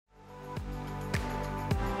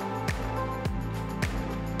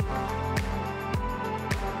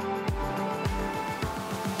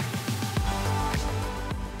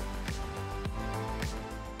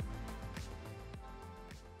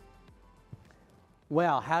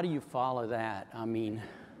Well, how do you follow that? I mean,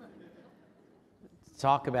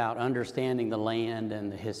 talk about understanding the land and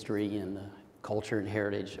the history and the culture and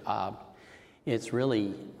heritage. It's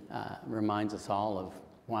really reminds us all of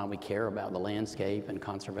why we care about the landscape and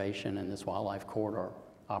conservation and this wildlife corridor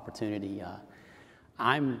opportunity.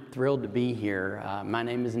 I'm thrilled to be here. My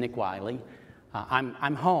name is Nick Wiley.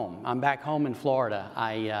 I'm home. I'm back home in Florida.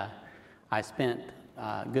 I spent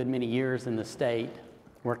a good many years in the state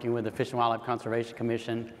working with the Fish and Wildlife Conservation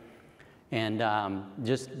Commission, and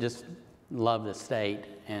just love the state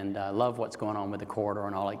and love what's going on with the corridor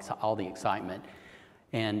and all the excitement.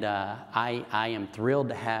 And I am thrilled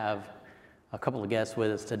to have a couple of guests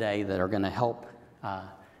with us today that are going to help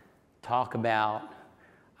talk about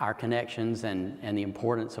our connections and the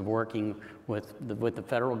importance of working with the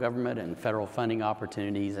federal government and federal funding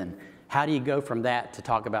opportunities. And how do you go from that to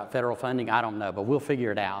talk about federal funding? I don't know, but we'll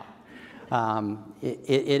figure it out.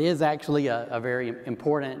 It is actually a very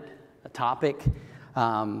important topic.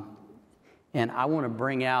 And I want to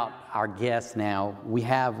bring out our guests now. We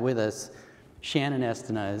have with us Shannon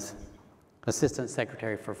Estenoz, Assistant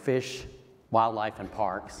Secretary for Fish, Wildlife, and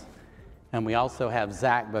Parks. And we also have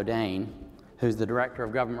Zach Bodhane, who's the Director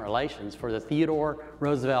of Government Relations for the Theodore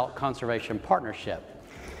Roosevelt Conservation Partnership.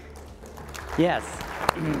 Yes.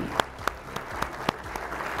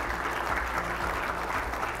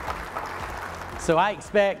 So I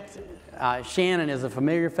expect Shannon is a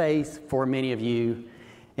familiar face for many of you,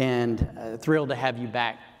 and thrilled to have you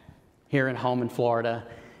back here at home in Florida.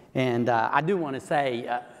 And I do want to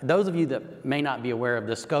say, those of you that may not be aware of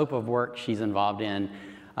the scope of work she's involved in,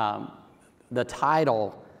 the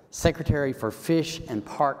title Secretary for Fish and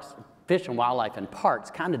Wildlife and Parks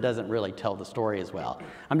kind of doesn't really tell the story as well.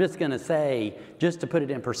 I'm just going to say, just to put it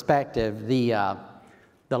in perspective, the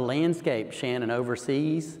landscape Shannon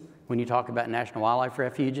oversees when you talk about national wildlife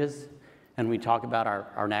refuges and we talk about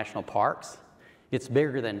our national parks, it's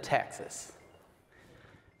bigger than Texas.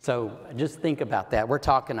 So just think about that. We're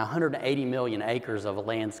talking 180 million acres of a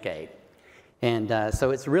landscape. And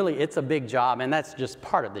so it's a big job, and that's just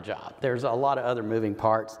part of the job. There's a lot of other moving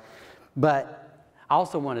parts. But I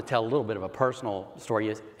also want to tell a little bit of a personal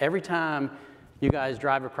story. Every time you guys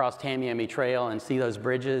drive across Tamiami Trail and see those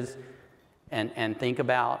bridges and think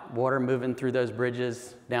about water moving through those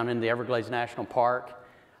bridges down in the Everglades National Park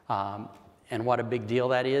and what a big deal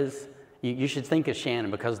that is, you should think of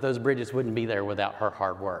Shannon, because those bridges wouldn't be there without her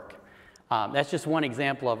hard work. That's just one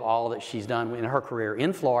example of all that she's done in her career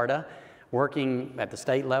in Florida, working at the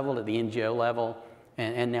state level, at the NGO level,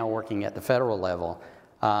 and now working at the federal level.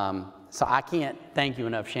 So I can't thank you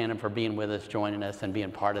enough, Shannon, for being with us, joining us, and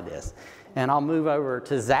being part of this. And I'll move over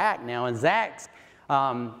to Zach now. And Zach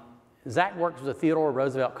works with the Theodore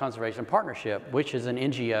Roosevelt Conservation Partnership, which is an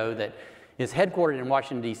NGO that is headquartered in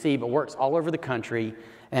Washington, D.C., but works all over the country.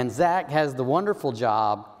 And Zach has the wonderful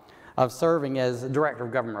job of serving as Director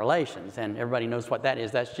of Government Relations. And everybody knows what that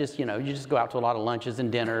is. That's just, you just go out to a lot of lunches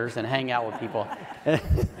and dinners and hang out with people.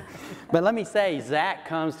 But let me say, Zach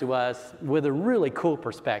comes to us with a really cool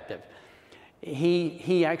perspective.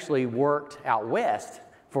 He actually worked out west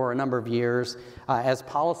for a number of years as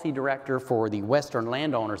Policy Director for the Western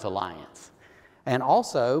Landowners Alliance. And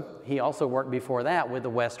he also worked before that with the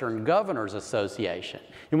Western Governors Association.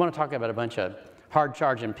 You want to talk about a bunch of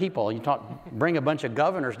hard-charging people, bring a bunch of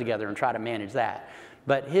governors together and try to manage that.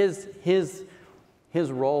 But his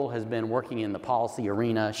role has been working in the policy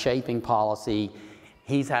arena, shaping policy.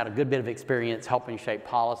 He's had a good bit of experience helping shape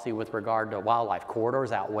policy with regard to wildlife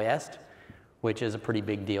corridors out west, which is a pretty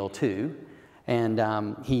big deal too.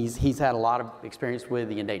 And he's had a lot of experience with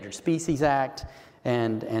the Endangered Species Act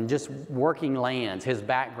and just working lands, his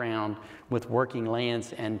background with working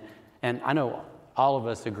lands. And I know all of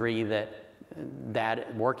us agree that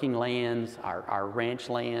working lands, our ranch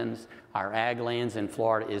lands, our ag lands in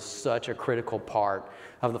Florida is such a critical part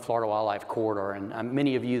of the Florida Wildlife Corridor. And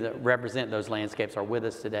many of you that represent those landscapes are with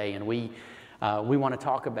us today. And we want to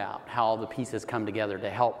talk about how all the pieces come together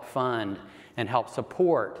to help fund and help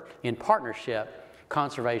support in partnership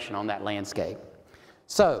conservation on that landscape.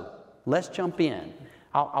 So let's jump in.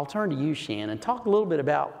 I'll turn to you, Shannon. Talk a little bit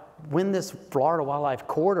about when this Florida Wildlife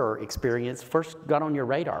Corridor experience first got on your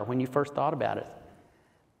radar, when you first thought about it.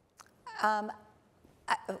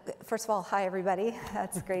 First of all, hi everybody.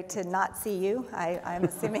 That's great to not see you. I'm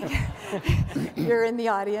assuming you're in the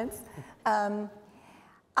audience.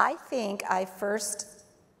 I think I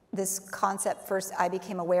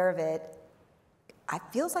became aware of it, it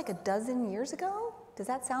feels like a dozen years ago. Does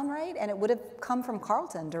that sound right? And it would have come from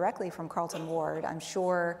Carlton, directly from Carlton Ward. I'm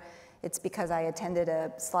sure it's because I attended a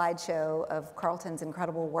slideshow of Carlton's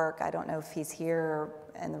incredible work. I don't know if he's here or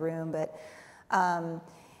in the room, but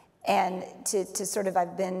And to sort of,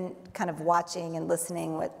 I've been kind of watching and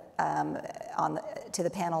listening to the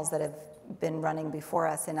panels that have been running before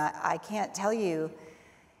us, and I can't tell you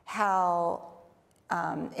how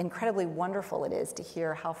incredibly wonderful it is to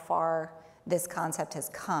hear how far this concept has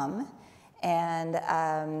come,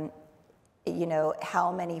 and you know,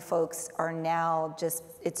 how many folks are now just,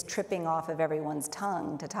 it's tripping off of everyone's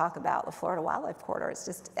tongue to talk about the Florida Wildlife Corridor.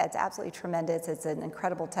 It's absolutely tremendous. It's an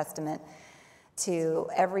incredible testament to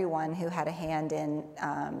everyone who had a hand in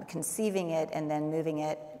conceiving it and then moving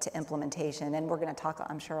it to implementation. And we're going to talk,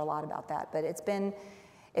 I'm sure, a lot about that. But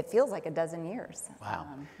it feels like a dozen years. Wow.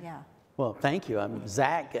 Yeah. Well, thank you.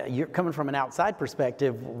 Zach, you're coming from an outside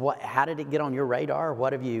perspective. How did it get on your radar?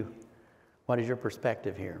 What is your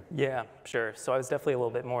perspective here? Yeah, sure. So I was definitely a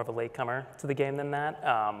little bit more of a latecomer to the game than that,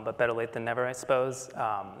 but better late than never, I suppose.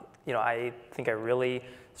 You know, I think I really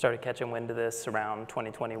started catching wind of this around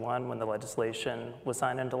 2021 when the legislation was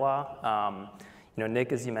signed into law. You know,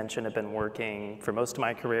 Nick, as you mentioned, have been working for most of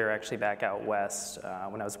my career actually back out west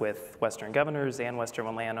when I was with Western governors and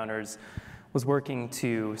Western landowners. Was working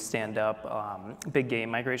to stand up big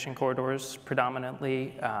game migration corridors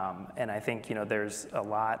predominantly, and I think, you know, there's a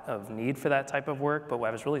lot of need for that type of work, but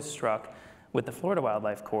I was really struck with the Florida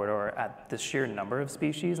Wildlife Corridor at the sheer number of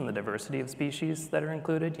species and the diversity of species that are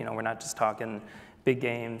included. You know, we're not just talking big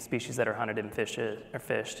game species that are hunted and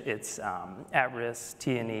fished, it's at-risk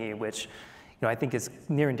T&E, which, you know, I think is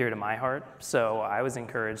near and dear to my heart. So I was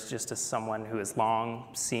encouraged, just as someone who has long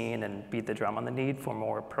seen and beat the drum on the need for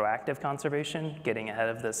more proactive conservation, getting ahead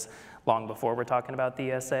of this long before we're talking about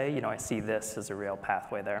the ESA, you know, I see this as a real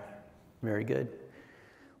pathway there. Very good.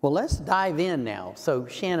 Well, let's dive in now. So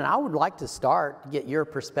Shannon, I would like to start to get your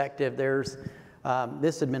perspective. There's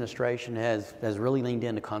this administration has really leaned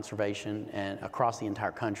into conservation and across the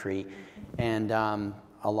entire country, and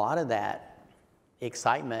a lot of that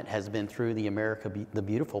excitement has been through the America the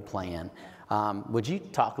Beautiful plan. Would you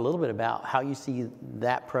talk a little bit about how you see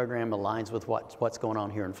that program aligns with what's going on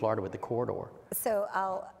here in Florida with the corridor? So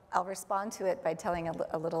I'll respond to it by telling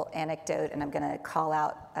a little anecdote, and I'm going to call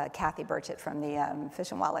out Kathy Burchett from the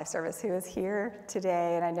Fish and Wildlife Service, who is here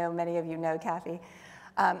today, and I know many of you know Kathy.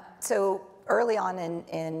 So early on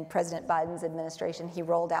in President Biden's administration, he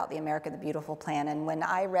rolled out the America the Beautiful plan, and when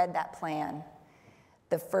I read that plan,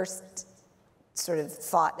 the first sort of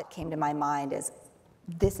thought that came to my mind is,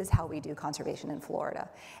 this is how we do conservation in Florida.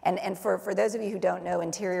 And for those of you who don't know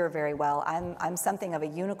Interior very well, I'm something of a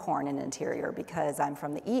unicorn in Interior because I'm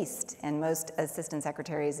from the East, and most assistant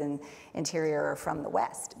secretaries in Interior are from the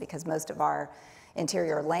West, because most of our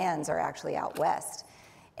Interior lands are actually out west.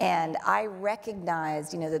 And I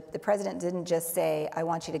recognized, you know, the president didn't just say, I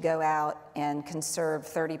want you to go out and conserve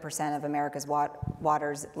 30% of America's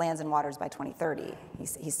waters, lands and waters by 2030.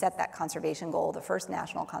 He set that conservation goal, the first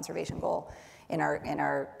national conservation goal in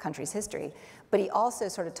our country's history. But he also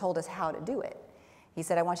sort of told us how to do it. He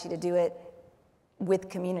said, I want you to do it with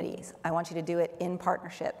communities. I want you to do it in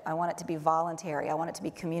partnership. I want it to be voluntary. I want it to be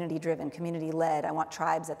community-driven, community-led. I want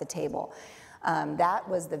tribes at the table. That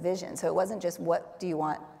was the vision. So it wasn't just what do you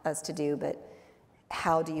want us to do, but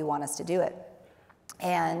how do you want us to do it?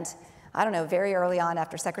 And I don't know, very early on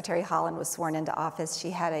after Secretary Haaland was sworn into office, she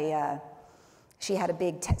had a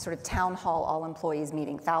big sort of town hall all employees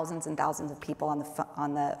meeting, thousands and thousands of people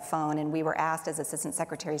on the phone, and we were asked as assistant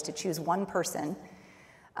secretaries to choose one person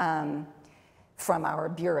from our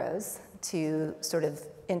bureaus to sort of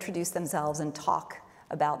introduce themselves and talk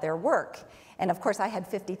about their work. And of course, I had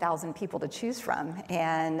 50,000 people to choose from,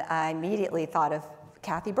 and I immediately thought of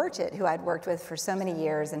Kathy Burchett, who I'd worked with for so many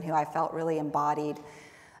years and who I felt really embodied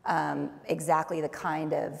exactly the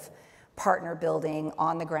kind of partner building,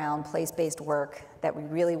 on-the-ground, place-based work that we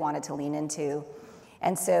really wanted to lean into.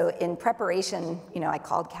 And so in preparation, you know, I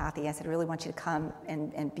called Kathy. I said, I really want you to come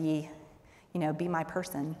and be, you know, be my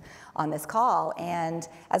person on this call. And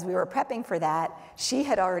as we were prepping for that, she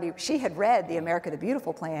had read the America the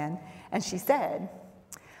Beautiful plan, and she said,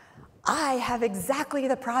 I have exactly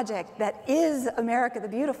the project that is America the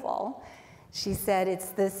Beautiful. She said, it's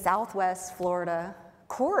the Southwest Florida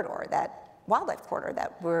corridor, that wildlife corridor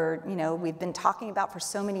that we've been talking about for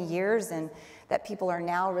so many years and that people are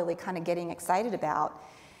now really kind of getting excited about.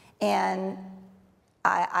 And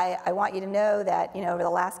I want you to know that, you know, over the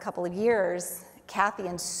last couple of years, Kathy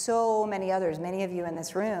and so many others, many of you in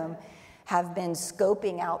this room, have been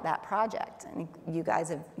scoping out that project. And you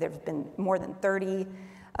guys there have been more than 30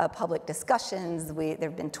 public discussions. There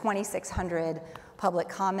have been 2,600 public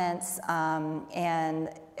comments, and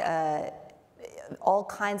all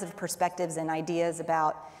kinds of perspectives and ideas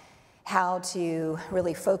about how to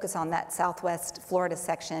really focus on that Southwest Florida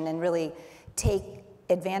section and really take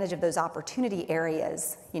advantage of those opportunity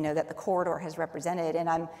areas, that the corridor has represented. And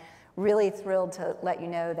I'm really thrilled to let you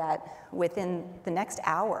know that within the next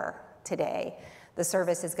hour today, the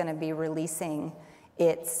service is going to be releasing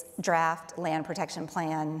its draft land protection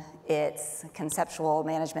plan, its conceptual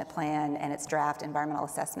management plan, and its draft environmental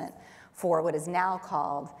assessment for what is now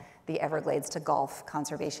called the Everglades to Gulf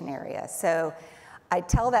Conservation Area. So I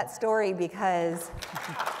tell that story because,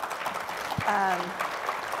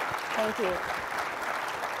 thank you.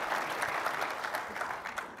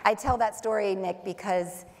 I tell that story, Nick,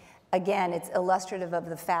 because again, it's illustrative of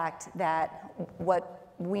the fact that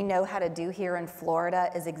what we know how to do here in Florida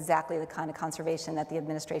is exactly the kind of conservation that the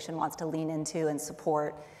administration wants to lean into and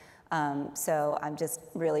support. So I'm just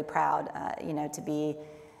really proud, to be,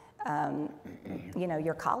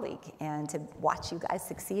 your colleague and to watch you guys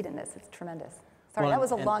succeed in this. It's tremendous. Sorry, that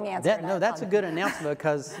was a long answer. No, that's a good announcement,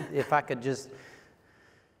 because if I could just,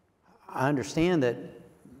 I understand that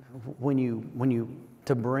when you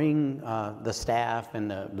to bring the staff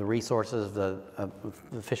and the resources of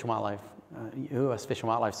the Fish and Wildlife, U.S. Fish and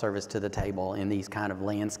Wildlife Service to the table in these kind of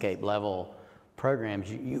landscape level programs,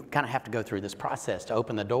 you kind of have to go through this process to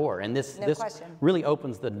open the door. And this really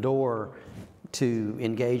opens the door to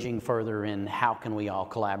engaging further in how can we all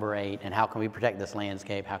collaborate and how can we protect this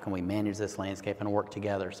landscape, how can we manage this landscape and work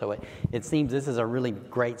together. So it seems this is a really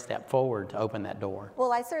great step forward to open that door.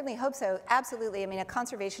 Well, I certainly hope so. Absolutely. I mean, a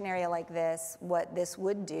conservation area like this, what this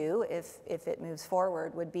would do if it moves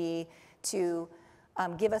forward would be to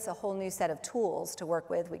give us a whole new set of tools to work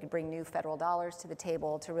with. We could bring new federal dollars to the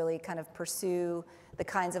table to really kind of pursue the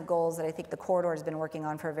kinds of goals that I think the corridor has been working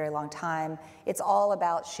on for a very long time. It's all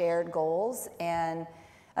about shared goals, and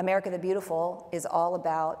America the Beautiful is all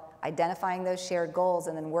about identifying those shared goals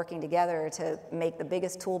and then working together to make the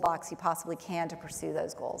biggest toolbox you possibly can to pursue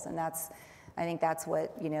those goals. And I think that's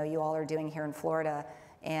what you all are doing here in Florida,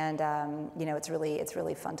 and it's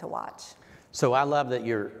really fun to watch. So I love that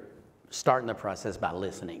you're starting the process by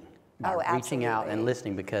listening, by reaching out and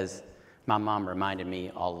listening, because my mom reminded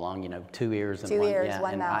me all along, 2 ears and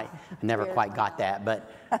one mouth. I never quite got that,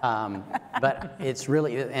 but it's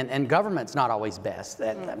really, and government's not always best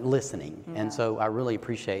at listening. Yeah. And so I really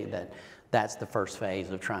appreciate that that's the first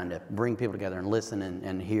phase of trying to bring people together and listen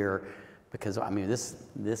and hear, because I mean,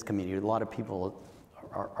 this community, a lot of people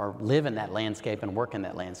are live in that landscape and work in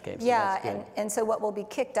that landscape. So yeah, and so what will be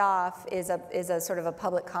kicked off is a sort of a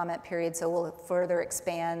public comment period. So we'll further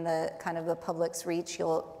expand the kind of the public's reach.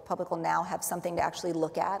 Public will now have something to actually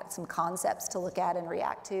look at, some concepts to look at and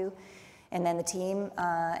react to. And then the team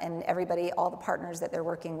and everybody, all the partners that they're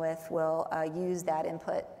working with will use that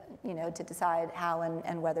input, to decide how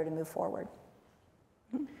and whether to move forward.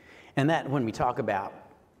 And that, when we talk about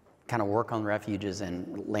kind of work on refuges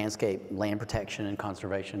and landscape, land protection and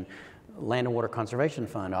conservation, Land and Water Conservation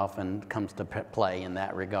Fund often comes to play in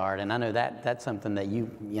that regard. And I know that's something that you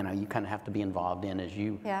kind of have to be involved in as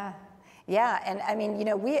you. Yeah, and I mean,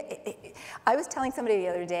 I was telling somebody the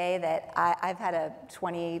other day that I've had a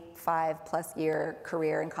 25+ year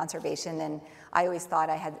career in conservation, and I always thought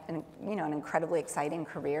I had an incredibly exciting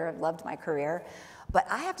career. I've loved my career. But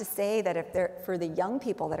I have to say that for the young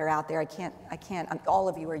people that are out there, I can't, all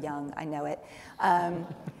of you are young, I know it,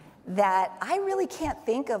 that I really can't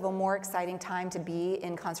think of a more exciting time to be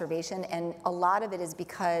in conservation. And a lot of it is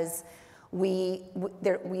because we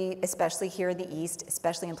especially here in the East,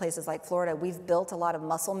 especially in places like Florida, we've built a lot of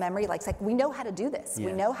muscle memory. Like, it's like we know how to do this. Yes.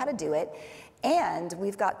 We know how to do it. And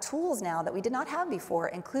we've got tools now that we did not have before,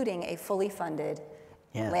 including a fully funded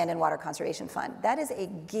Land and Water Conservation Fund. That is a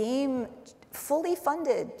game, fully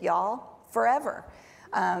funded, y'all, forever.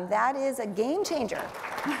 That is a game changer.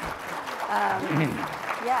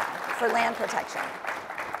 For land protection.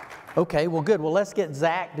 Okay, well, good. Well, let's get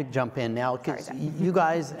Zach to jump in now, because you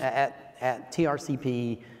guys at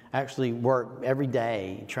TRCP actually work every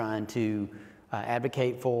day trying to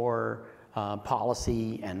advocate for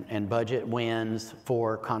policy and budget wins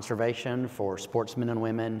for conservation, for sportsmen and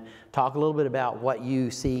women. Talk a little bit about what you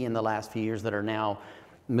see in the last few years that are now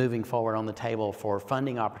moving forward on the table for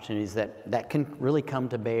funding opportunities that can really come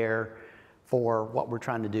to bear for what we're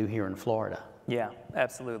trying to do here in Florida. Yeah,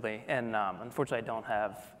 absolutely. And unfortunately, I don't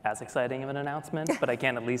have as exciting of an announcement, but I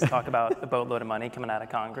can at least talk about a boatload of money coming out of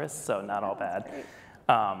Congress, so not all bad.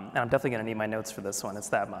 And I'm definitely going to need my notes for this one. It's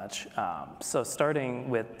that much. So starting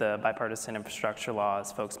with the bipartisan infrastructure law,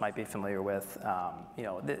 as folks might be familiar with,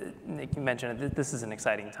 Nick, you mentioned it, this is an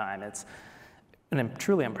exciting time. It's a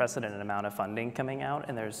truly unprecedented amount of funding coming out,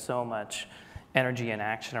 and there's so much energy and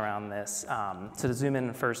action around this. So to zoom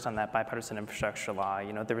in first on that bipartisan infrastructure law,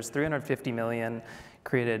 you know, there was $350 million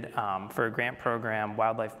created for a grant program,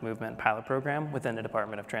 wildlife movement pilot program within the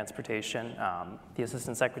Department of Transportation. The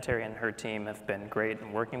Assistant Secretary and her team have been great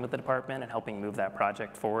in working with the department and helping move that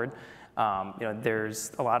project forward. You know,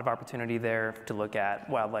 there's a lot of opportunity there to look at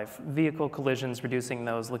wildlife vehicle collisions, reducing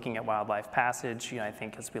those, looking at wildlife passage. You know, I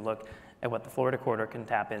think as we look at what the Florida corridor can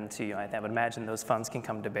tap into, you know, I would imagine those funds can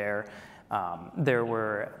come to bear. There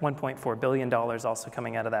were $1.4 billion also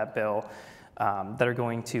coming out of that bill that are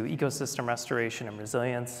going to ecosystem restoration and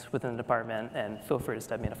resilience within the department. And feel free to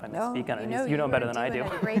step me in if I misspeak on it. You know better than I do.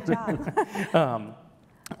 A great job.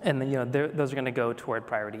 And then, you know, those are going to go toward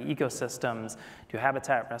priority ecosystems, to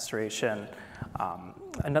habitat restoration.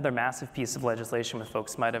 Another massive piece of legislation which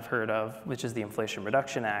folks might have heard of, which is the Inflation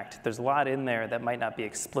Reduction Act. There's a lot in there that might not be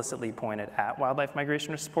explicitly pointed at wildlife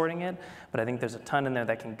migration or supporting it, but I think there's a ton in there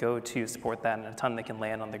that can go to support that and a ton that can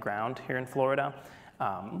land on the ground here in Florida.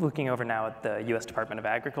 Looking over now at the U.S. Department of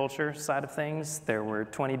Agriculture side of things, there were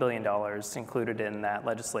 $20 billion included in that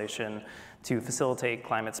legislation to facilitate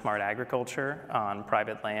climate-smart agriculture on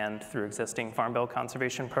private land through existing Farm Bill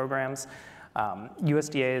conservation programs.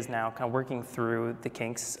 USDA is now kind of working through the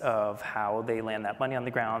kinks of how they land that money on the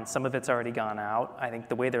ground. Some of it's already gone out. I think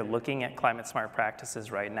the way they're looking at climate-smart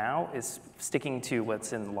practices right now is sticking to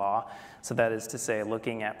what's in law. So that is to say,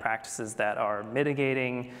 looking at practices that are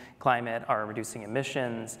mitigating climate, are reducing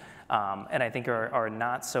emissions, and I think are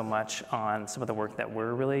not so much on some of the work that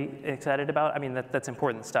we're really excited about. I mean, that's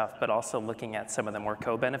important stuff, but also looking at some of the more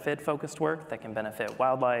co-benefit focused work that can benefit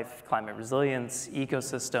wildlife, climate resilience,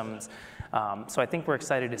 ecosystems. So I think we're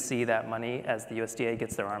excited to see that money, as the USDA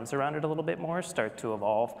gets their arms around it a little bit more, start to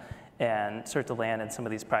evolve and start to land in some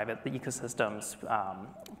of these private ecosystems,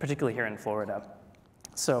 particularly here in Florida.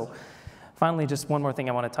 So finally, just one more thing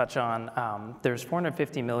I want to touch on. There's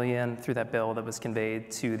 $450 million through that bill that was conveyed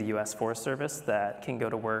to the U.S. Forest Service that can go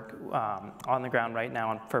to work on the ground right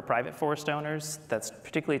now for private forest owners. That's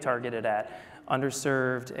particularly targeted at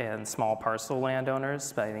underserved and small parcel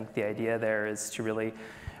landowners. But I think the idea there is to really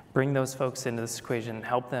bring those folks into this equation,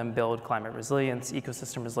 help them build climate resilience,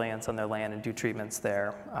 ecosystem resilience on their land, and do treatments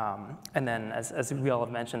there. And then, as we all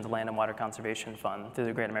have mentioned, the Land and Water Conservation Fund through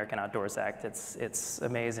the Great American Outdoors Act. It's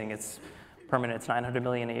amazing. It's permanent. It's $900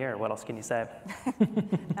 million a year. What else can you say?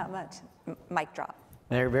 Not much. Mic drop.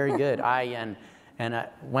 They're very good.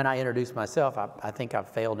 When I introduced myself, I think I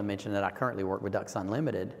failed to mention that I currently work with Ducks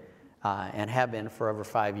Unlimited and have been for over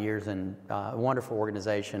 5 years, and a wonderful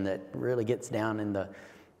organization that really gets down in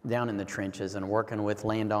the trenches and working with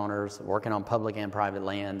landowners, working on public and private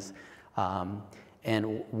lands.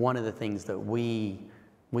 And one of the things that we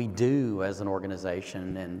do as an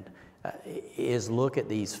organization is look at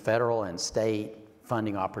these federal and state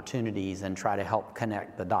funding opportunities and try to help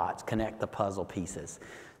connect the dots, connect the puzzle pieces,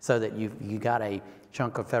 so that you got a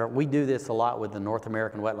chunk of federal. We do this a lot with the North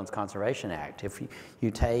American Wetlands Conservation Act. If you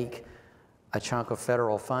take a chunk of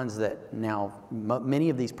federal funds that now, many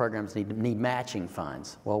of these programs need matching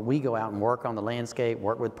funds. Well, we go out and work on the landscape,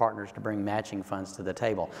 work with partners to bring matching funds to the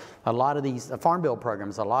table. A lot of these Farm Bill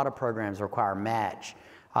programs, a lot of programs require match.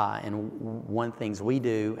 And one things we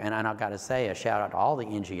do, and I've got to say a shout out to all the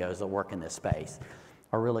NGOs that work in this space,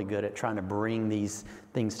 are really good at trying to bring these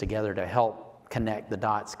things together to help connect the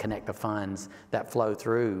dots, connect the funds that flow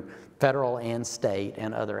through federal and state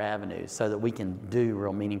and other avenues, so that we can do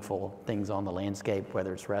real meaningful things on the landscape,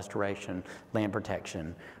 whether it's restoration, land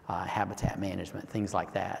protection, habitat management, things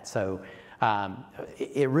like that. So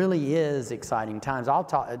it really is exciting times. I'll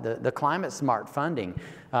talk the climate smart funding.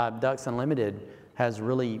 Ducks Unlimited has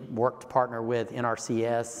really worked to partner with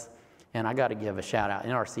NRCS, and I got to give a shout out.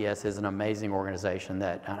 NRCS is an amazing organization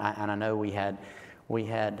that, and I know we had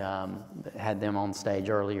them on stage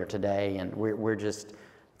earlier today, and we're just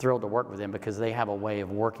thrilled to work with them because they have a way of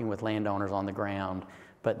working with landowners on the ground,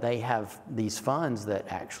 but they have these funds that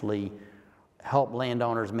actually help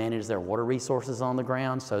landowners manage their water resources on the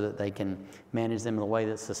ground so that they can manage them in a way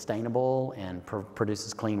that's sustainable and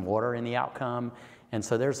produces clean water in the outcome. And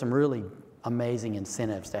so there's some really amazing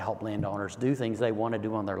incentives to help landowners do things they want to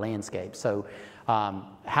do on their landscape. So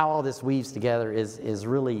how all this weaves together is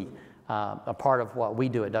really a part of what we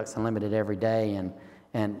do at Ducks Unlimited every day,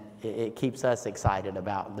 and it keeps us excited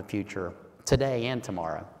about the future today and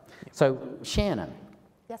tomorrow. So Shannon.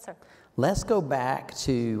 Yes, sir. Let's go back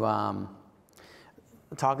to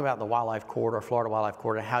talk about the wildlife corridor, Florida Wildlife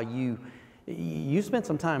Corridor, how you spent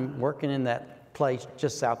some time working in that place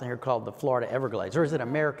just south of here called the Florida Everglades, or is it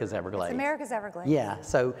America's Everglades? It's America's Everglades. Yeah,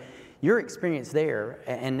 so your experience there,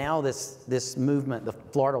 and now this movement, the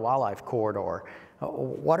Florida Wildlife Corridor,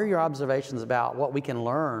 What are your observations about what we can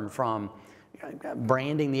learn from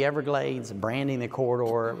branding the Everglades, branding the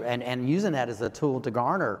corridor, and using that as a tool to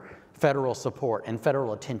garner federal support and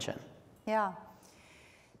federal attention? Yeah.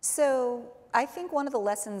 So I think one of the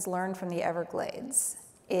lessons learned from the Everglades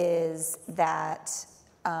is that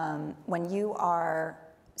when you are,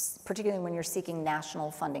 particularly when you're seeking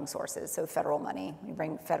national funding sources, so federal money, you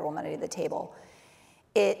bring federal money to the table,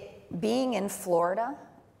 being in Florida,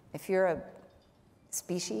 if you're a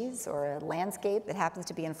species or a landscape that happens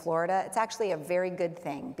to be in Florida, it's actually a very good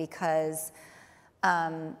thing, because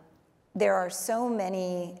there are so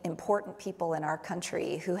many important people in our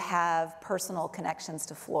country who have personal connections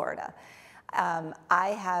to Florida.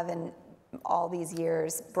 I have, in all these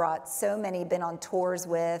years, been on tours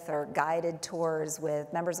with or guided tours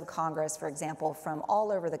with members of Congress, for example, from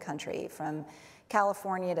all over the country, from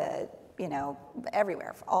California to,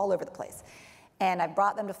 everywhere, all over the place. And I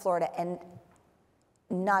brought them to Florida, and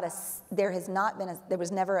there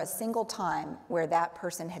was never a single time where that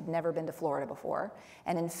person had never been to Florida before.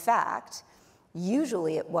 And in fact,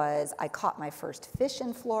 usually it was, I caught my first fish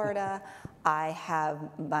in Florida, I have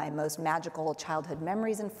my most magical childhood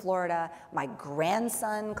memories in Florida, my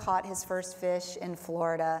grandson caught his first fish in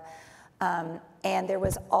Florida, and there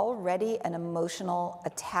was already an emotional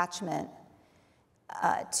attachment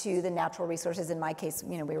to the natural resources. In my case,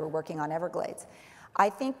 we were working on Everglades. I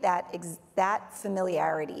think that that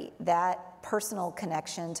familiarity, that personal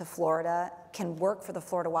connection to Florida can work for the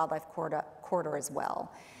Florida Wildlife Corridor as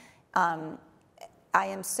well. I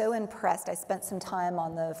am so impressed. I spent some time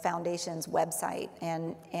on the Foundation's website,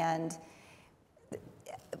 and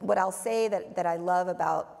what I'll say that I love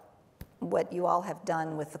about what you all have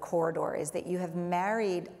done with the corridor is that you have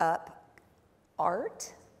married up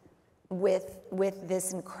art with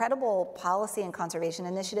this incredible policy and conservation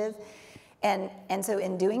initiative. And so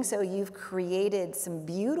in doing so, you've created some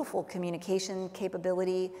beautiful communication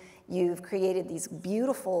capability. You've created these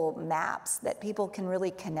beautiful maps that people can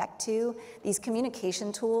really connect to. These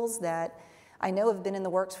communication tools that I know have been in the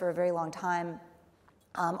works for a very long time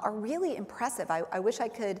are really impressive. I wish I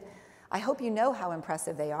could, I hope you know how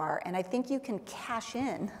impressive they are. And I think you can cash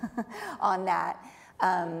in on that.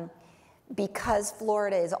 Because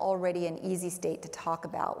Florida is already an easy state to talk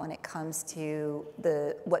about when it comes to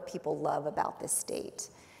what people love about this state.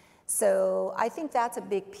 So I think that's a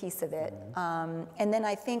big piece of it. And then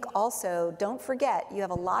I think also, don't forget, you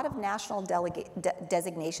have a lot of national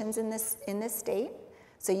designations in this state.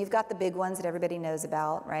 So you've got the big ones that everybody knows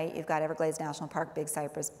about, right? You've got Everglades National Park, Big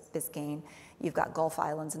Cypress, Biscayne. You've got Gulf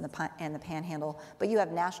Islands and the Panhandle. But you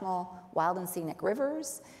have national wild and scenic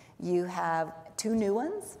rivers. You have 2 new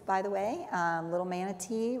ones, by the way, Little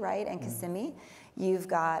Manatee, right, and Kissimmee. You've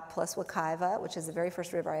got plus Wekiva, which is the very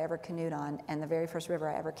first river I ever canoed on, and the very first river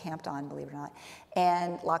I ever camped on, believe it or not,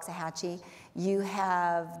 and Loxahatchee. You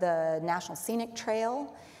have the National Scenic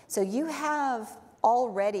Trail. So you have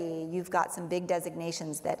you've got some big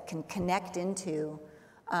designations that can connect into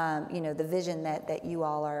the vision that you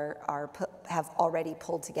all have already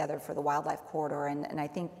pulled together for the Wildlife Corridor, and I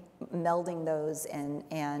think melding those and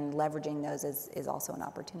leveraging those is also an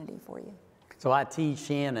opportunity for you. So I tease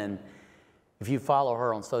Shannon, if you follow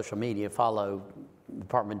her on social media, follow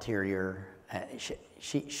Department of Interior, this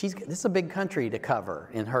is a big country to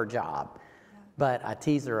cover in her job. Yeah. But I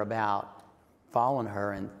tease her about following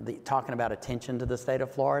her and talking about attention to the state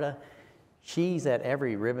of Florida. She's at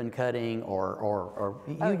every ribbon cutting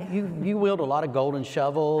you wield a lot of golden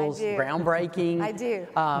shovels, groundbreaking. I do.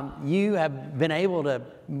 You have been able to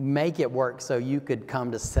make it work so you could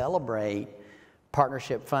come to celebrate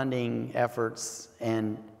partnership funding efforts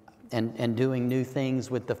and doing new things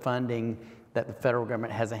with the funding that the federal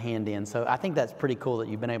government has a hand in. So I think that's pretty cool that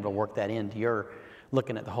you've been able to work that into your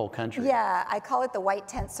looking at the whole country. Yeah, I call it the white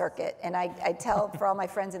tent circuit, and I tell, for all my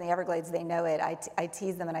friends in the Everglades, they know it, I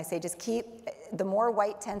tease them and I say, just the more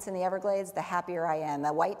white tents in the Everglades, the happier I am.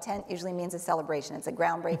 A white tent usually means a celebration. It's a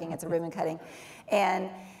groundbreaking, it's a ribbon cutting. And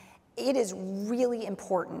it is really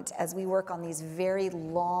important as we work on these very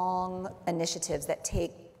long initiatives that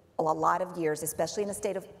take a lot of years, especially in a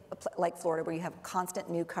state like Florida where you have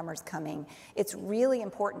constant newcomers coming. It's really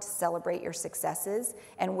important to celebrate your successes,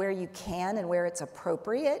 and where you can and where it's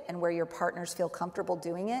appropriate and where your partners feel comfortable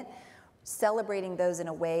doing it, celebrating those in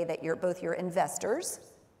a way that both your investors,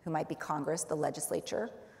 who might be Congress, the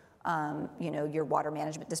legislature, your water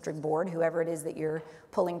management district board, whoever it is that you're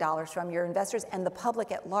pulling dollars from, your investors, and the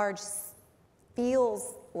public at large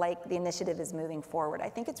feels like the initiative is moving forward. I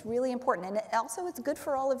think it's really important, and also it's good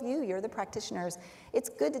for all of you. You're the practitioners. It's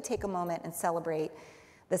good to take a moment and celebrate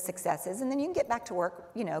the successes, and then you can get back to work,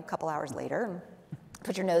 a couple hours later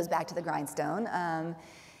put your nose back to the grindstone.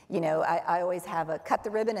 You know, I always have a cut the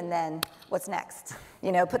ribbon and then what's next?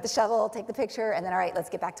 You know, put the shovel, take the picture, and then all right, let's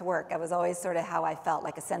get back to work. That was always sort of how I felt,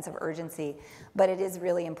 like a sense of urgency. But it is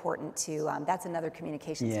really important to, that's another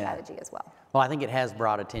communication strategy as well. Well, I think it has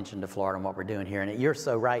brought attention to Florida and what we're doing here. And you're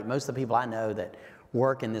so right. Most of the people I know that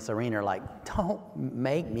work in this arena are like, don't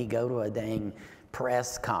make me go to a dang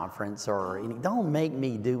press conference, or don't make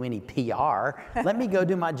me do any PR. Let me go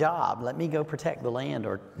do my job. Let me go protect the land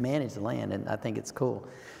or manage the land. And I think it's cool.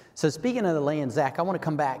 So speaking of the land, Zach, I want to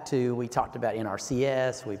come back to, we talked about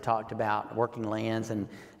NRCS, we've talked about working lands, and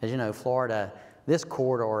as you know, Florida, this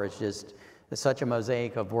corridor is just such a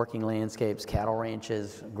mosaic of working landscapes, cattle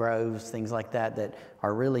ranches, groves, things like that, that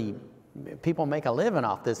are really, people make a living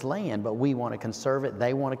off this land, but we want to conserve it,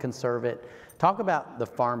 they want to conserve it. Talk about the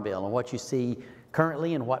Farm Bill and what you see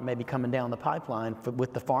currently and what may be coming down the pipeline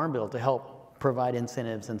with the Farm Bill to help provide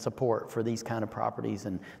incentives and support for these kind of properties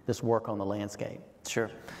and this work on the landscape.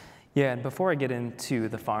 Sure. Yeah, and before I get into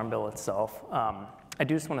the Farm Bill itself, I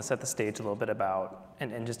do just want to set the stage a little bit about,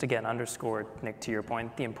 and just again underscore, Nick, to your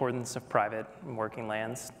point, the importance of private and working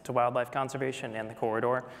lands to wildlife conservation and the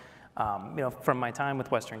corridor. You know, from my time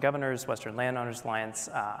with Western Governors, Western Landowners Alliance,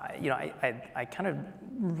 you know, I kind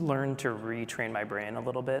of learned to retrain my brain a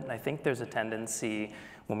little bit, and I think there's a tendency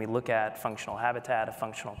when we look at functional habitat, a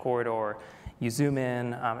functional corridor, you zoom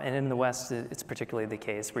in, and in the West, it's particularly the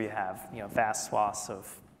case where you have, you know, vast swaths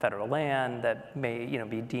of federal land that may, you know,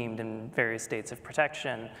 be deemed in various states of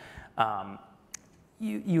protection.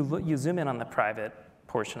 You zoom in on the private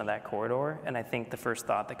portion of that corridor, and I think the first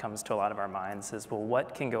thought that comes to a lot of our minds is, well,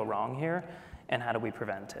 what can go wrong here, and how do we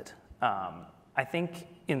prevent it? I think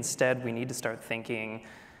instead we need to start thinking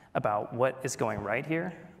about what is going right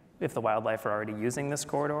here, if the wildlife are already using this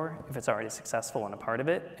corridor, if it's already successful and a part of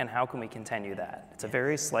it, and how can we continue that? It's a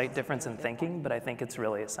very slight difference in thinking, but I think it's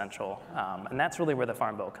really essential. And that's really where the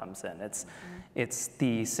Farm Bill comes in. It's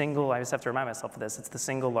the single, I just have to remind myself of this, it's the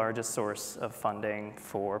single largest source of funding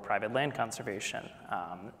for private land conservation.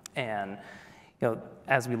 And you know,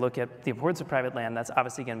 as we look at the importance of private land, that's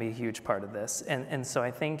obviously going to be a huge part of this. And so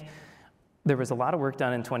I think there was a lot of work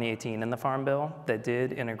done in 2018 in the Farm Bill that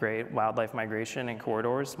did integrate wildlife migration and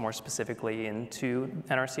corridors, more specifically into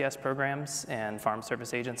NRCS programs and Farm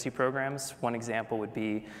Service Agency programs. One example would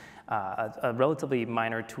be a relatively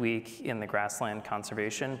minor tweak in the grassland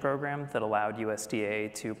conservation program that allowed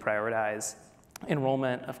USDA to prioritize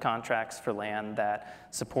enrollment of contracts for land that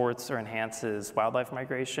supports or enhances wildlife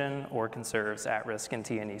migration or conserves at-risk and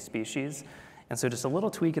T&E species. And so just a little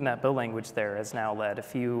tweak in that bill language there has now led a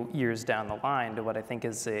few years down the line to what I think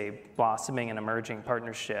is a blossoming and emerging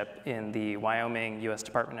partnership in the Wyoming U.S.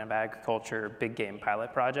 Department of Agriculture Big Game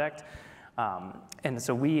Pilot Project. And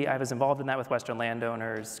so I was involved in that with Western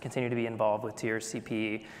Landowners, continue to be involved with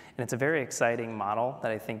TRCP, and it's a very exciting model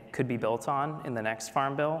that I think could be built on in the next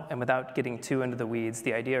Farm Bill. And without getting too into the weeds,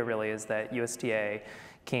 the idea really is that USDA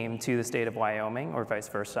came to the state of Wyoming, or vice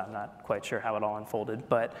versa, I'm not quite sure how it all unfolded,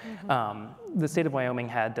 but the state of Wyoming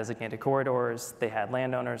had designated corridors, they had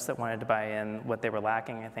landowners that wanted to buy in. What they were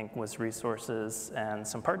lacking, I think, was resources and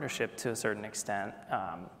some partnership to a certain extent.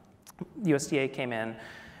 USDA came in,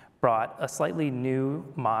 brought a slightly new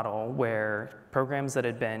model where programs that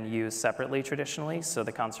had been used separately traditionally, so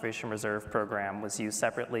the Conservation Reserve Program was used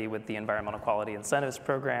separately with the Environmental Quality Incentives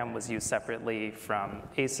Program, was used separately from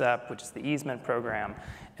ASEP, which is the easement program,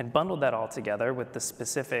 and bundled that all together with the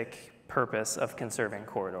specific purpose of conserving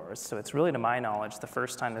corridors. So it's really, to my knowledge, the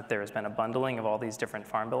first time that there has been a bundling of all these different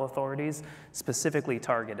Farm Bill authorities specifically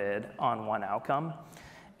targeted on one outcome.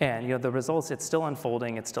 And you know, the results, it's still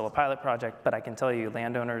unfolding, it's still a pilot project, but I can tell you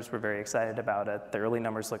landowners were very excited about it. The early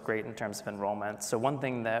numbers look great in terms of enrollment. So one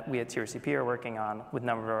thing that we at TRCP are working on with a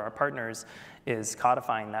number of our partners is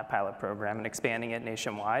codifying that pilot program and expanding it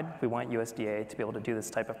nationwide. We want USDA to be able to do this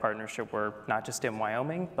type of partnership work, not just in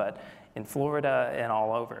Wyoming, but in Florida and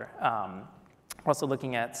all over. We're also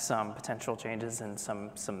looking at some potential changes and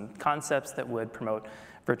some concepts that would promote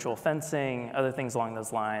virtual fencing, other things along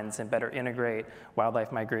those lines, and better integrate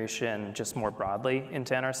wildlife migration just more broadly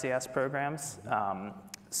into NRCS programs.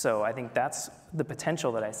 So I think that's the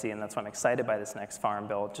potential that I see, and that's why I'm excited by this next Farm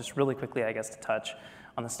Bill. Just really quickly, I guess, to touch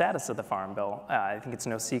on the status of the Farm Bill. I think it's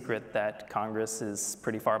no secret that Congress is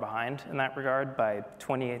pretty far behind in that regard.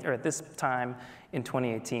 At this time in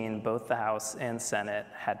 2018, both the House and Senate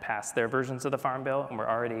had passed their versions of the Farm Bill, and we're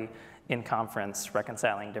already in conference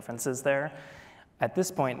reconciling differences there. At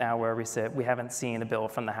this point now where we sit, we haven't seen a bill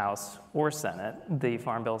from the House or Senate. The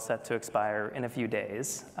Farm Bill is set to expire in a few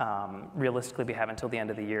days. Realistically, we have until the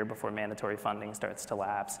end of the year before mandatory funding starts to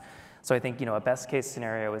lapse. So I think, a best case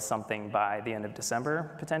scenario is something by the end of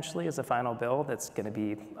December, potentially, as a final bill. That's going to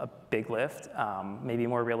be a big lift. Maybe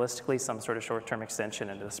more realistically, some sort of short-term extension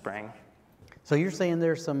into the spring. So you're saying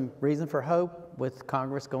there's some reason for hope with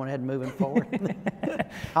Congress going ahead and moving forward?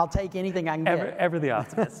 I'll take anything I can get. Ever the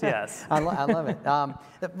optimist, yes. I love it.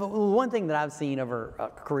 One thing that I've seen over a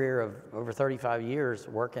career of over 35 years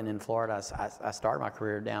working in Florida, I started my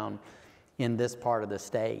career down in this part of the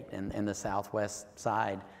state and the southwest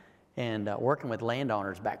side. And working with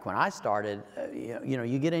landowners back when I started,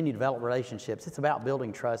 you get in, you develop relationships. It's about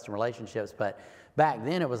building trust and relationships. But back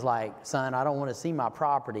then it was like, son, I don't want to see my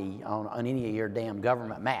property on any of your damn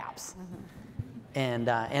government maps. Mm-hmm.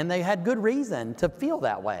 And they had good reason to feel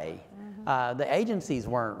that way. Mm-hmm. The agencies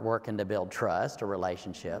weren't working to build trust or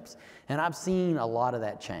relationships. And I've seen a lot of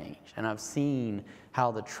that change. And I've seen how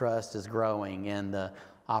the trust is growing and the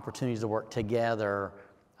opportunities to work together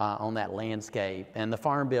on that landscape. And the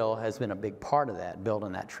Farm Bill has been a big part of that,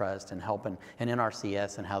 building that trust and helping, and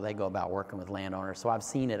NRCS and how they go about working with landowners. So I've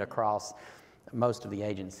seen it across most of the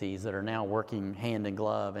agencies that are now working hand in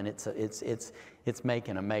glove, and it's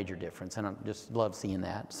making a major difference, and I just love seeing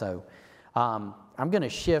that. So I'm going to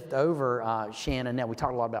shift over, Shannon. Now, we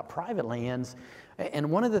talked a lot about private lands, and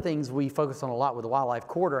one of the things we focus on a lot with the Wildlife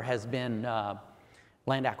Corridor has been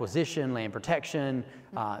land acquisition, land protection,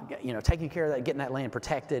 taking care of that, getting that land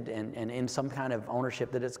protected and in some kind of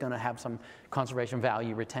ownership that it's going to have some conservation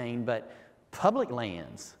value retained. But public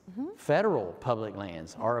lands, federal public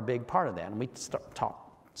lands are a big part of that. And we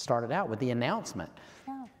started out with the announcement.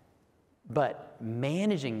 Yeah. But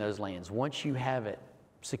managing those lands, once you have it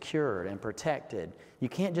secured and protected, you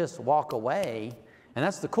can't just walk away. And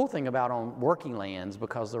that's the cool thing about on working lands,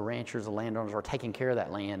 because the ranchers, the landowners are taking care of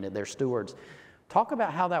that land and they're stewards. Talk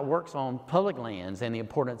about how that works on public lands and the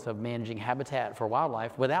importance of managing habitat for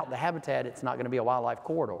wildlife. Without the habitat, it's not going to be a wildlife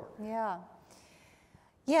corridor.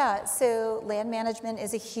 Yeah, so land management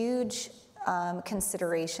is a huge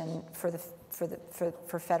consideration for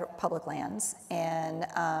federal public lands, and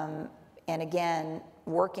again,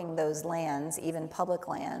 working those lands, even public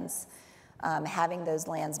lands, having those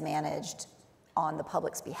lands managed on the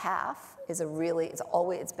public's behalf is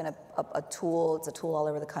it's been a tool. It's a tool all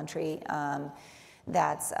over the country.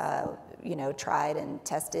 That's tried and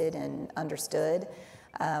tested and understood.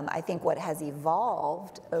 I think what has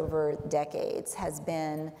evolved over decades has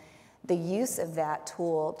been the use of that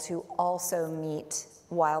tool to also meet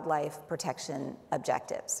wildlife protection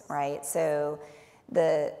objectives, right? So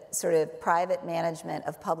the sort of private management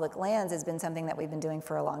of public lands has been something that we've been doing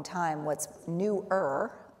for a long time. What's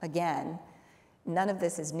newer, again, none of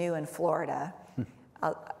this is new in Florida.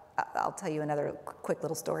 I'll tell you another quick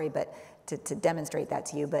little story, but to demonstrate that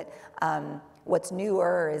to you. But what's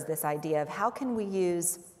newer is this idea of how can we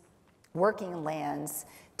use working lands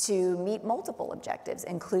to meet multiple objectives,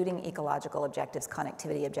 including ecological objectives,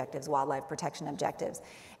 connectivity objectives, wildlife protection objectives.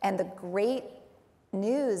 And the great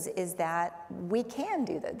news is that we can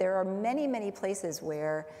do that. There are many, many places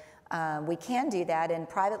where we can do that, and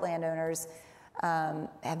private landowners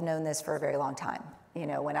have known this for a very long time.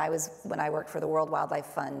 When I worked for the World Wildlife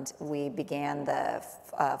Fund, we began the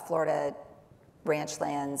Florida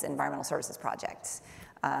Ranchlands Environmental Services Project.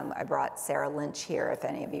 I brought Sarah Lynch here, if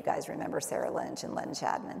any of you guys remember Sarah Lynch and Len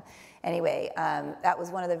Shadman. Anyway, that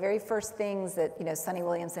was one of the very first things that Sonny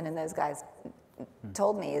Williamson and those guys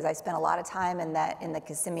told me. Is I spent a lot of time in the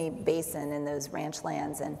Kissimmee Basin in those ranch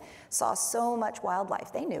lands and saw so much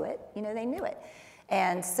wildlife. They knew it, they knew it.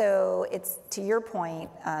 And so it's, to your point,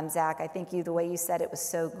 Zach, I think the way you said it was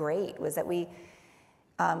so great, was that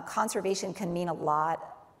conservation can mean a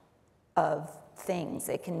lot of things.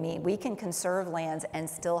 It can mean we can conserve lands and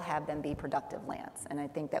still have them be productive lands. And I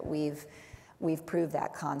think that we've proved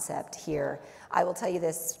that concept here. I will tell you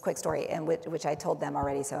this quick story, and which I told them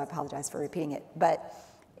already, so I apologize for repeating it. But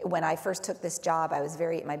when I first took this job,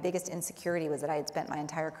 my biggest insecurity was that I had spent my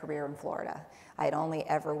entire career in Florida. I had only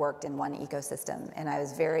ever worked in one ecosystem, and I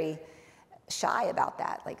was very shy about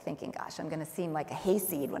that, like thinking, gosh, I'm gonna seem like a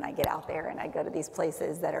hayseed when I get out there and I go to these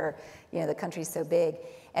places that are, the country's so big.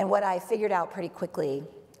 And what I figured out pretty quickly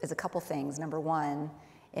is a couple things. Number one,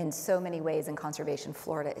 in so many ways in conservation,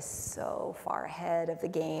 Florida is so far ahead of the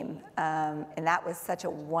game. And that was such a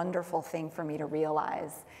wonderful thing for me to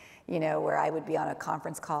realize, where I would be on a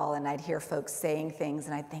conference call and I'd hear folks saying things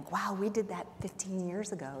and I'd think, wow, we did that 15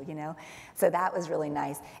 years ago, So that was really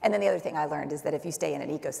nice. And then the other thing I learned is that if you stay in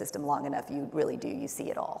an ecosystem long enough, you really do, you see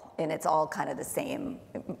it all. And it's all kind of the same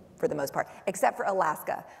for the most part, except for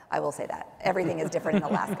Alaska. I will say that. Everything is different in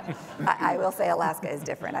Alaska. I will say Alaska is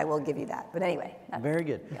different. I will give you that. But anyway. Very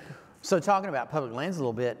good. Yeah. So talking about public lands a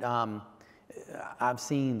little bit, I've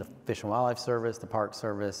seen the Fish and Wildlife Service, the Park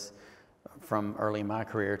Service, from early in my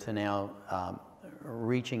career to now,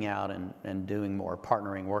 reaching out and doing more,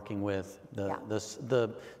 partnering, working with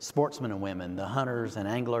the sportsmen and women, the hunters and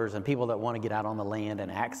anglers and people that want to get out on the land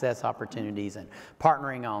and access opportunities, and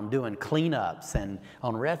partnering on doing cleanups and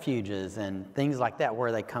on refuges and things like that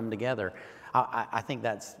where they come together. I think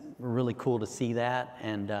that's really cool to see that,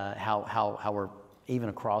 and how we're even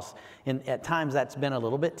across, and at times that's been a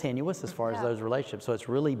little bit tenuous as far as those relationships. So it's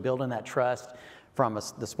really building that trust from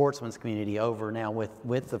the sportsman's community over now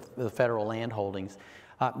with the federal land holdings.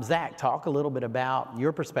 Zach, talk a little bit about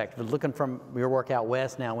your perspective, looking from your work out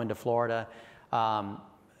west now into Florida,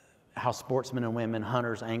 how sportsmen and women,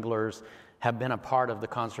 hunters, anglers have been a part of the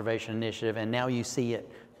conservation initiative, and now you see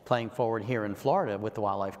it playing forward here in Florida with the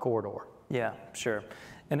Wildlife Corridor. Yeah, sure.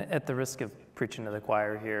 And at the risk of preaching to the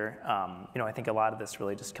choir here, I think a lot of this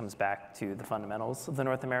really just comes back to the fundamentals of the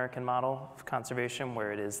North American model of conservation,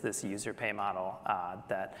 where it is this user pay model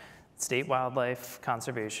that state wildlife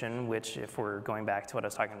conservation, which, if we're going back to what I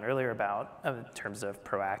was talking earlier about in terms of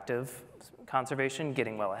proactive conservation,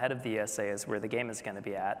 getting well ahead of the ESA is where the game is going to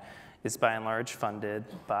be at, is by and large funded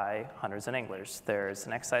by hunters and anglers. There's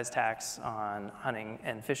an excise tax on hunting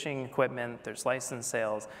and fishing equipment, there's license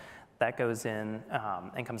sales. That goes in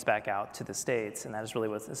and comes back out to the states, and that is really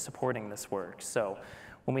what is supporting this work. So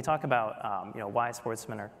when we talk about why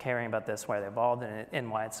sportsmen are caring about this, why they're involved in it, and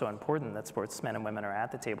why it's so important that sportsmen and women are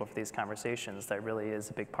at the table for these conversations, that really is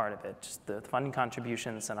a big part of it. Just the funding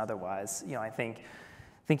contributions and otherwise. I think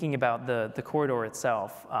thinking about the corridor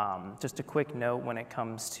itself, just a quick note when it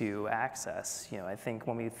comes to access. I think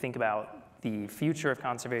when we think about the future of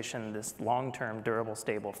conservation, this long-term, durable,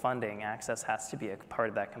 stable funding, access has to be a part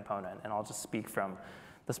of that component. And I'll just speak from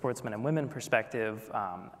the sportsmen and women perspective.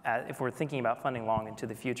 If we're thinking about funding long into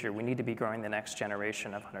the future, we need to be growing the next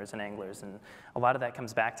generation of hunters and anglers. And a lot of that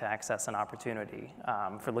comes back to access and opportunity.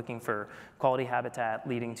 For looking for quality habitat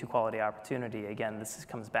leading to quality opportunity, again, this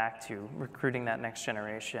comes back to recruiting that next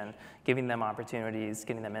generation, giving them opportunities,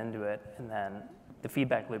 getting them into it, and then the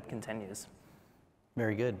feedback loop continues.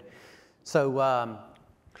 Very good. So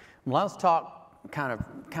let's talk kind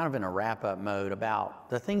of in a wrap-up mode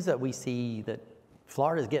about the things that we see that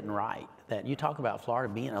Florida's getting right. That you talk about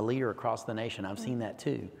Florida being a leader across the nation. I've seen that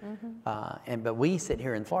too. But we sit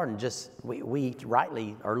here in Florida and just we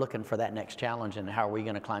rightly are looking for that next challenge, and how are we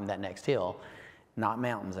going to climb that next hill? Not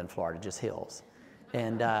mountains in Florida, just hills.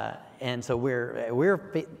 And so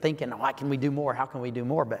we're thinking, why can we do more? How can we do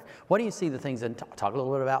more? But what do you see the things, and talk a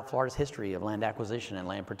little bit about Florida's history of land acquisition and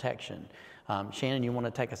land protection. Shannon, you want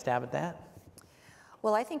to take a stab at that?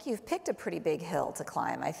 Well, I think you've picked a pretty big hill to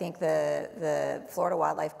climb. I think the Florida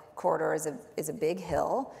Wildlife Corridor is a big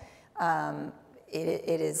hill.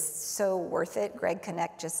 It is so worth it. Greg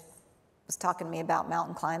Connect just was talking to me about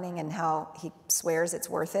mountain climbing and how he swears it's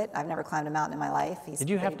worth it. I've never climbed a mountain in my life. Did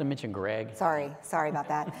you have to mention Greg? Sorry about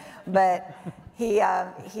that. But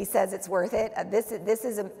he says it's worth it. This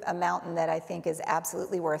is a mountain that I think is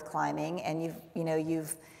absolutely worth climbing, and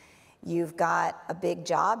you've got a big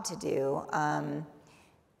job to do.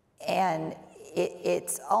 And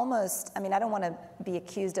it's almost, I don't want to be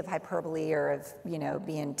accused of hyperbole or of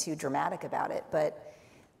being too dramatic about it, but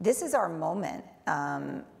this is our moment.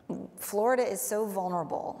 Florida is so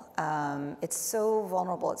vulnerable. It's so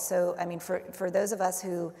vulnerable. It's so, for those of us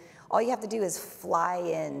who, all you have to do is fly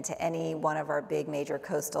into any one of our big major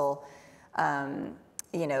coastal,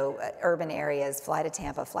 urban areas, fly to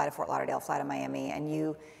Tampa, fly to Fort Lauderdale, fly to Miami, and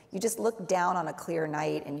you just look down on a clear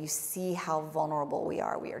night and you see how vulnerable we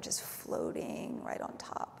are. We are just floating right on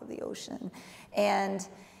top of the ocean. And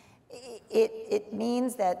it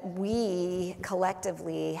means that we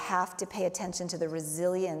collectively have to pay attention to the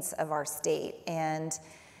resilience of our state, and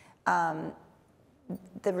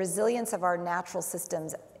the resilience of our natural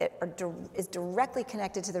systems is directly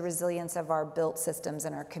connected to the resilience of our built systems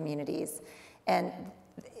and our communities. And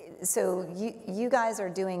so you guys are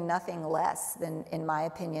doing nothing less than, in my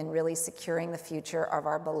opinion, really securing the future of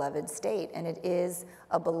our beloved state. And it is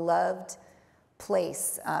a beloved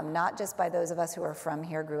place, not just by those of us who are from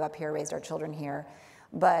here, grew up here, raised our children here,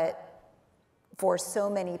 but for so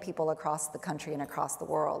many people across the country and across the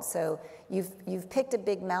world. So you've picked a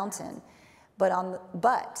big mountain,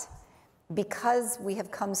 but because we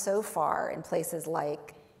have come so far in places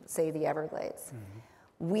like, say, the Everglades,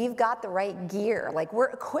 we've got the right gear. Like, we're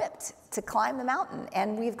equipped to climb the mountain,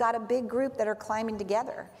 and we've got a big group that are climbing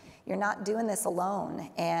together. You're not doing this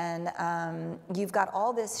alone, and you've got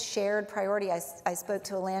all this shared priority. I spoke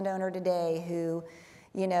to a landowner today who,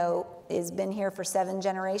 has been here for 7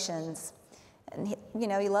 generations, And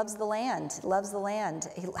he loves the land, loves the land.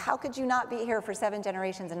 How could you not be here for 7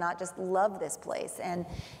 generations and not just love this place? And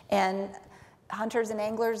hunters and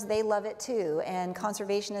anglers, they love it too. And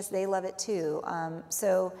conservationists, they love it too.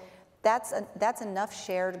 So that's enough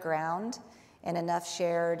shared ground and enough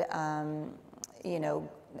shared,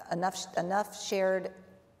 enough shared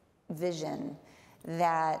vision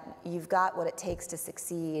that you've got what it takes to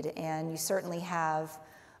succeed, and you certainly have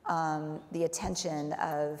the attention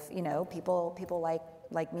of people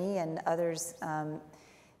like me and others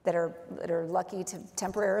that are lucky to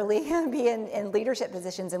temporarily be in leadership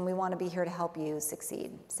positions, and we want to be here to help you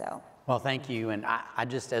succeed. So. Well, thank you, and I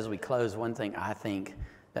just, as we close, one thing I think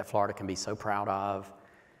that Florida can be so proud of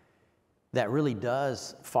that really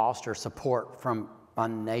does foster support from a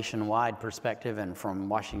nationwide perspective and from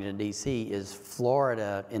Washington, D.C., is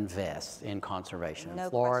Florida invests in conservation. No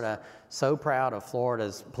Florida, question. So proud of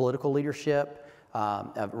Florida's political leadership,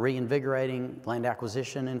 of reinvigorating land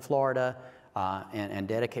acquisition in Florida, and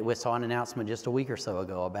dedicate. We saw an announcement just a week or so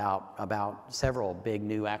ago about several big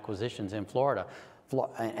new acquisitions in Florida.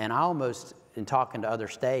 And I almost, in talking to other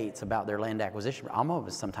states about their land acquisition, I'm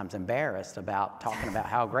almost sometimes embarrassed about talking about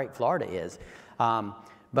how great Florida is.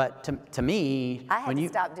 But to me, I had to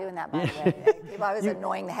stop doing that, by the way. I was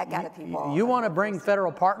annoying the heck out of people. You want to bring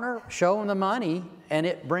federal partner, show them the money, and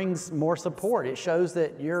it brings more support. It shows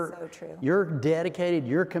that you're dedicated,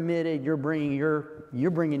 you're committed, you're bringing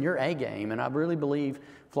your A game, and I really believe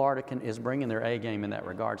Florida is bringing their A game in that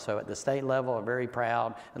regard. So at the state level, I'm very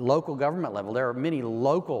proud. At local government level, there are many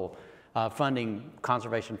local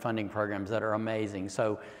conservation funding programs that are amazing.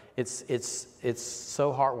 So it's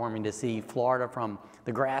so heartwarming to see Florida from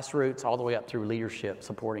the grassroots all the way up through leadership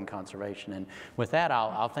supporting conservation. And with that,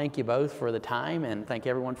 I'll thank you both for the time, and thank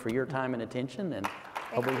everyone for your time and attention, and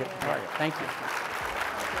hope we hit the target. Thank you.